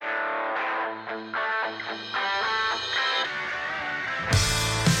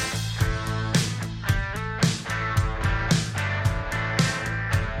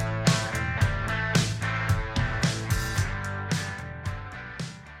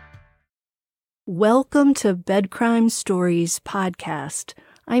Welcome to Bed Crime Stories podcast.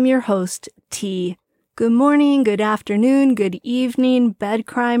 I'm your host, T. Good morning, good afternoon, good evening, bed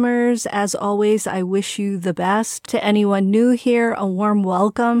crimers. As always, I wish you the best. To anyone new here, a warm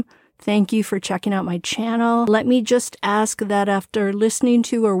welcome. Thank you for checking out my channel. Let me just ask that after listening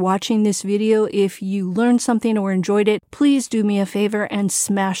to or watching this video, if you learned something or enjoyed it, please do me a favor and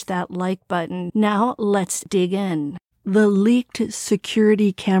smash that like button. Now, let's dig in. The leaked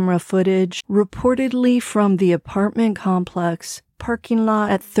security camera footage, reportedly from the apartment complex parking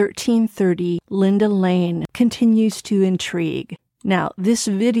lot at 1330 Linda Lane, continues to intrigue. Now, this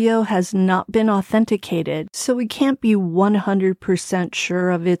video has not been authenticated, so we can't be 100%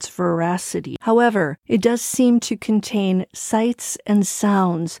 sure of its veracity. However, it does seem to contain sights and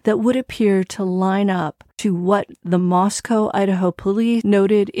sounds that would appear to line up to what the Moscow, Idaho police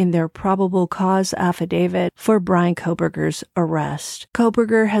noted in their probable cause affidavit for Brian Kohberger's arrest.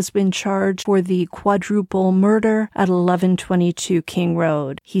 Kohberger has been charged for the quadruple murder at 1122 King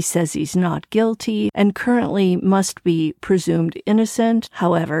Road. He says he's not guilty and currently must be presumed innocent.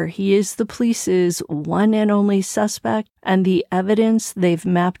 However, he is the police's one and only suspect, and the evidence they've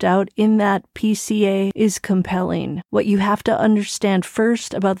mapped out in that PCA is compelling. What you have to understand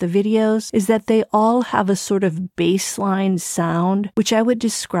first about the videos is that they all have a sort of baseline sound, which I would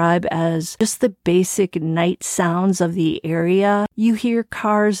describe as just the basic night sounds of the area. You hear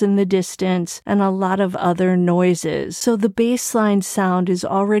cars in the distance and a lot of other noises. So the baseline sound is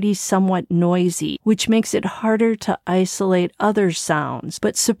already somewhat noisy, which makes it harder to isolate other sounds.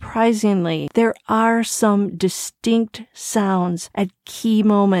 But surprisingly, there are some distinct sounds at key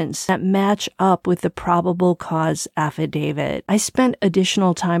moments that match up with the probable cause affidavit. I spent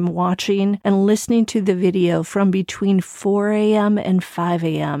additional time watching and listening to the video from between 4 a.m. and 5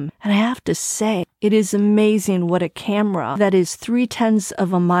 a.m. And I have to say, it is amazing what a camera that is 0.3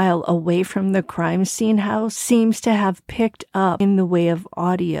 of a mile away from the crime scene house seems to have picked up in the way of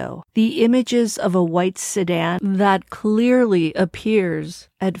audio. The images of a white sedan that clearly appears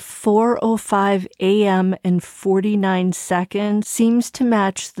at 4:05 a.m. and 49 seconds seems to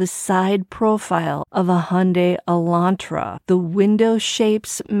match the side profile of a Hyundai Elantra. The window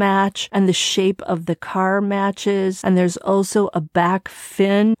shapes match and the shape of the car matches, and there's also a back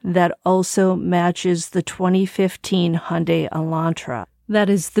fin that also matches the 2015 Hyundai Elantra. That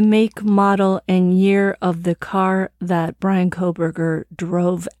is the make, model, and year of the car that Brian Kohberger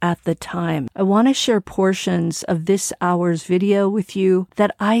drove at the time. I want to share portions of this hour's video with you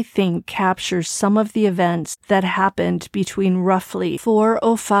that I think captures some of the events that happened between roughly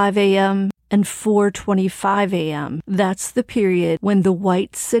 4:05 a.m. and 4:25 a.m. That's the period when the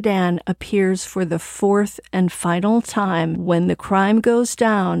white sedan appears for the fourth and final time, when the crime goes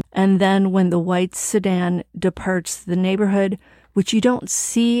down, and then when the white sedan departs the neighborhood, which you don't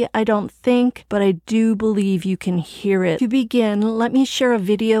see, I don't think, but I do believe you can hear it. To begin, let me share a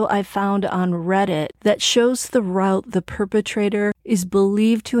video I found on Reddit that shows the route the perpetrator is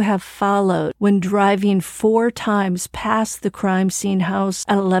believed to have followed when driving 4 times past the crime scene house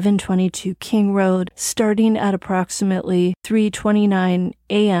at 1122 King Road, starting at approximately 3:29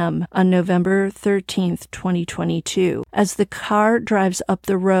 a.m. on November 13th, 2022. As the car drives up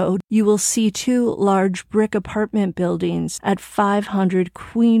the road, you will see 2 large brick apartment buildings at 500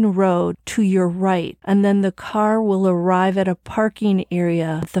 Queen Road to your right, and then the car will arrive at a parking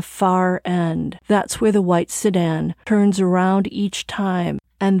area at the far end. That's where the white sedan turns around each time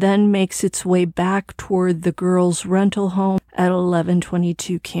and then makes its way back toward the girls' rental home at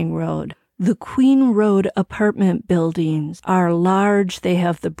 1122 King Road. The Queen Road apartment buildings are large. They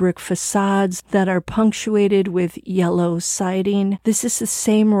have the brick facades that are punctuated with yellow siding. This is the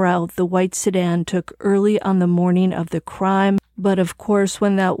same route the white sedan took early on the morning of the crime. But of course,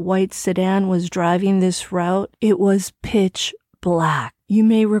 when that white sedan was driving this route, it was pitch black. You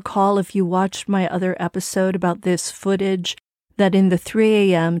may recall, if you watched my other episode about this footage, that in the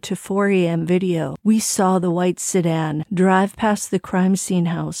 3 a.m. to 4 a.m. video, we saw the white sedan drive past the crime scene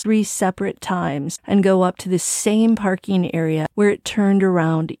house 3 separate times and go up to the same parking area where it turned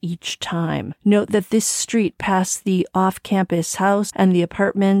around each time. Note that this street past the off-campus house and the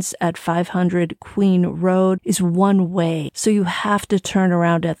apartments at 500 Queen Road is one way, so you have to turn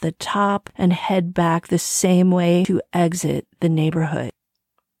around at the top and head back the same way to exit the neighborhood.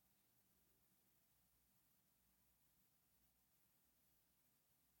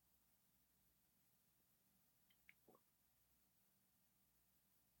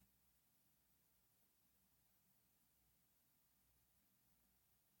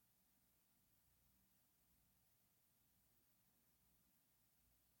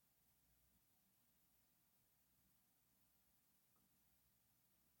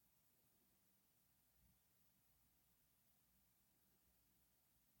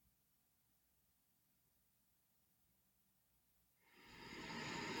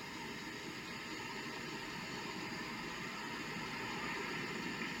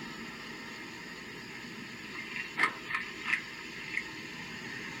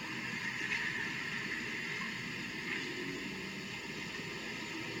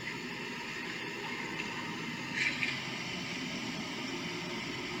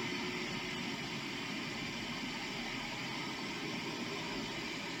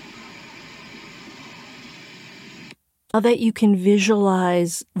 Now that you can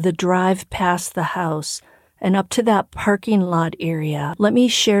visualize the drive past the house and up to that parking lot area, let me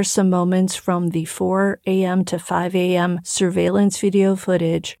share some moments from the 4 a.m. to 5 a.m. surveillance video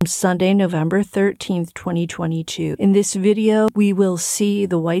footage from Sunday, November 13th, 2022. In this video, we will see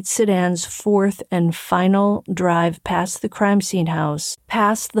the white sedan's fourth and final drive past the crime scene house,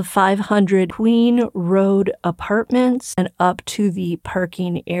 past the 500 Queen Road apartments, and up to the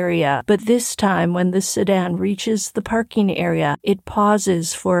parking area. But this time, when the sedan reaches the parking area, it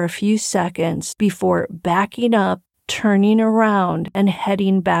pauses for a few seconds before backing up, turning around, and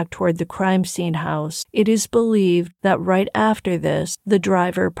heading back toward the crime scene house. It is believed that right after this, the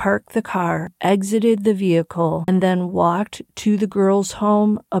driver parked the car, exited the vehicle, and then walked to the girl's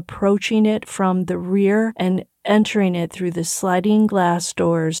home, approaching it from the rear and entering it through the sliding glass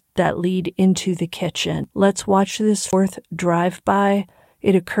doors that lead into the kitchen. Let's watch this fourth drive-by.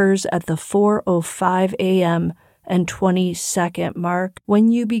 It occurs at the 4:05 a.m. and 20-second mark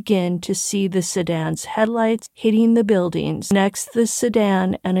when you begin to see the sedan's headlights hitting the buildings. Next, the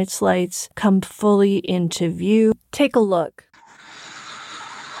sedan and its lights come fully into view. Take a look.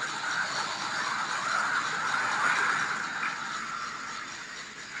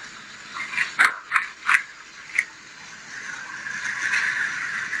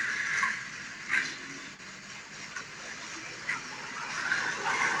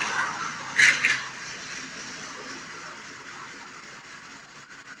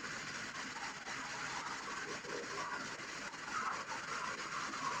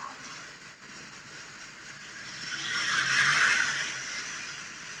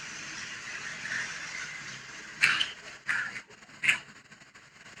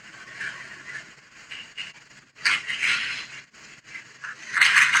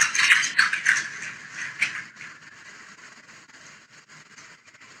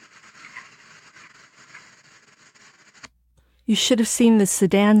 You should have seen the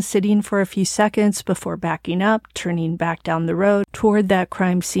sedan sitting for a few seconds before backing up, turning back down the road toward that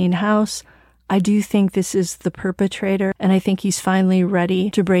crime scene house. I do think this is the perpetrator, and I think he's finally ready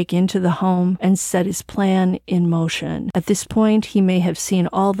to break into the home and set his plan in motion. At this point, he may have seen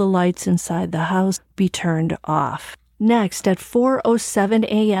all the lights inside the house be turned off. Next, at 4:07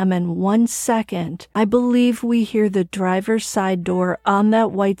 a.m. and 1 second, I believe we hear the driver's side door on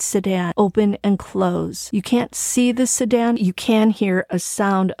that white sedan open and close. You can't see the sedan. You can hear a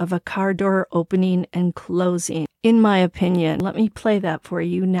sound of a car door opening and closing, in my opinion. Let me play that for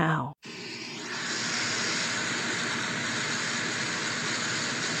you now.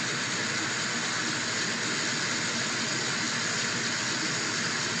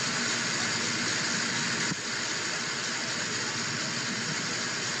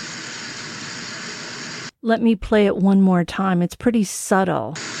 Let me play it one more time. It's pretty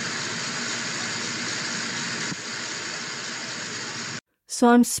subtle. So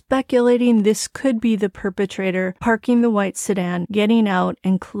I'm speculating this could be the perpetrator parking the white sedan, getting out,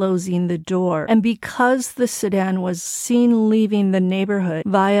 and closing the door. And because the sedan was seen leaving the neighborhood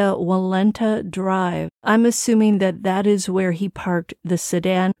via Walenta Drive, I'm assuming that that is where he parked the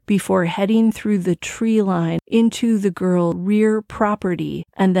sedan before heading through the tree line into the girl's rear property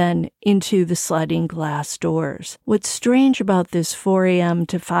and then into the sliding glass doors. What's strange about this 4 a.m.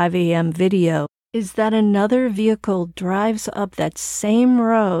 to 5 a.m. video is that another vehicle drives up that same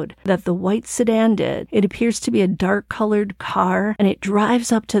road that the white sedan did. It appears to be a dark-colored car, and it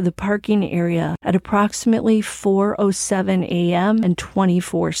drives up to the parking area at approximately 4:07 a.m. and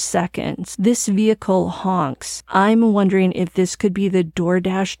 24 seconds. This vehicle honks. I'm wondering if this could be the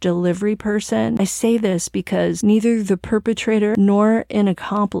DoorDash delivery person. I say this because neither the perpetrator nor an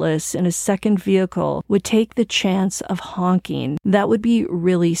accomplice in a second vehicle would take the chance of honking. That would be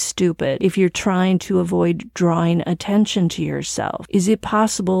really stupid if you're trying to avoid drawing attention to yourself. Is it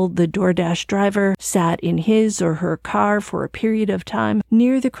possible the DoorDash driver sat in his or her car for a period of time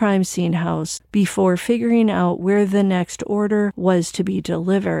near the crime scene house before figuring out where the next order was to be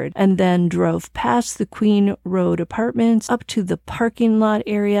delivered, and then drove past the Queen Road apartments up to the parking lot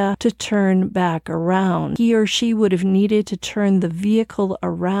area to turn back around? He or she would have needed to turn the vehicle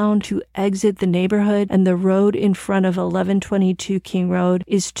around to exit the neighborhood, and the road in front of 1122 King Road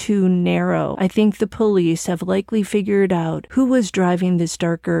is too narrow. I think the police have likely figured out who was driving this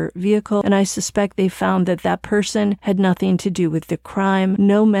darker vehicle, and I suspect they found that that person had nothing to do with the crime.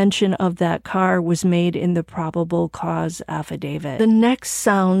 No mention of that car was made in the probable cause affidavit. The next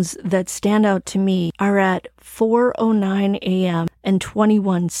sounds that stand out to me are at 4:09 a.m. and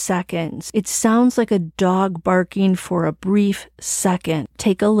 21 seconds. It sounds like a dog barking for a brief second.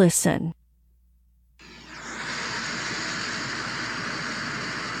 Take a listen.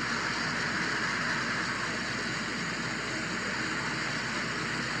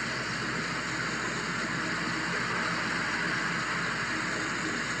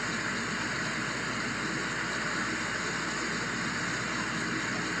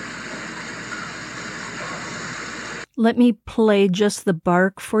 Let me play just the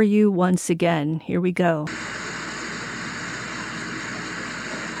bark for you once again. Here we go.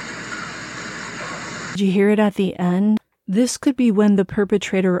 Did you hear it at the end? This could be when the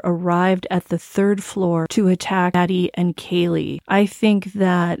perpetrator arrived at the third floor to attack Addie and Kaylee. I think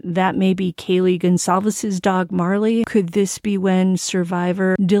that may be Kaylee Gonsalves's dog Marley. Could this be when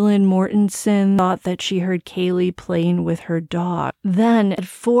survivor Dylan Mortensen thought that she heard Kaylee playing with her dog? Then at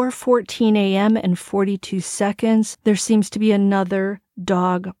 4:14 a.m. and 42 seconds, there seems to be another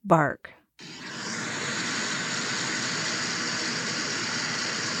dog bark.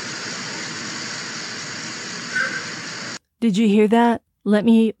 Did you hear that? Let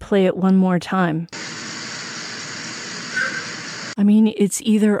me play it one more time. I mean, it's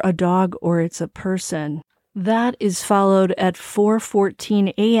either a dog or it's a person. That is followed at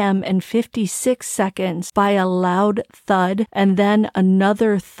 4:14 a.m. and 56 seconds by a loud thud, and then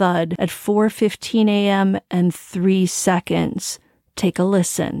another thud at 4:15 a.m. and 3 seconds. Take a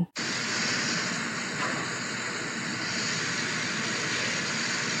listen.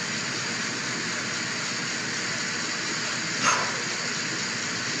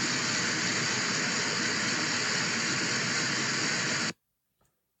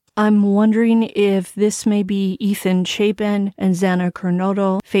 I'm wondering if this may be Ethan Chapin and Xana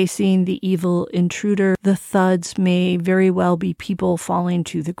Kernodle facing the evil intruder. The thuds may very well be people falling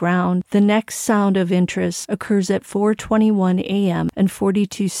to the ground. The next sound of interest occurs at 4:21 a.m. and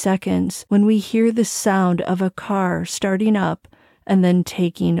 42 seconds when we hear the sound of a car starting up and then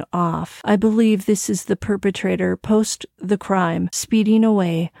taking off. I believe this is the perpetrator post the crime speeding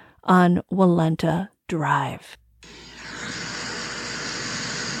away on Walenta Drive.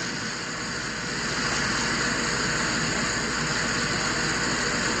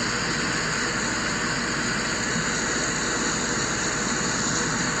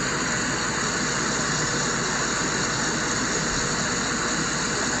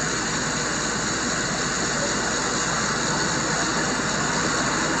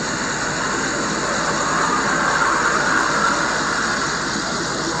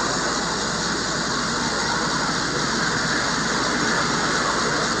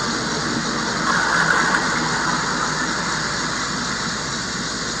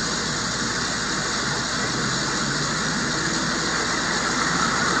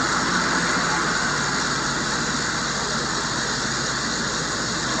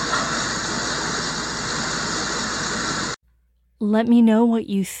 Let me know what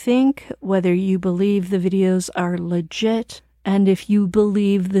you think, whether you believe the videos are legit, and if you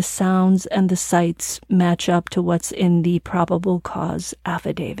believe the sounds and the sights match up to what's in the probable cause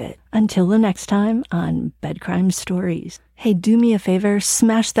affidavit. Until the next time on Bed Crime Stories. Hey, do me a favor,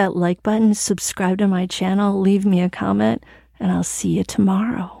 smash that like button, subscribe to my channel, leave me a comment, and I'll see you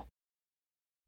tomorrow.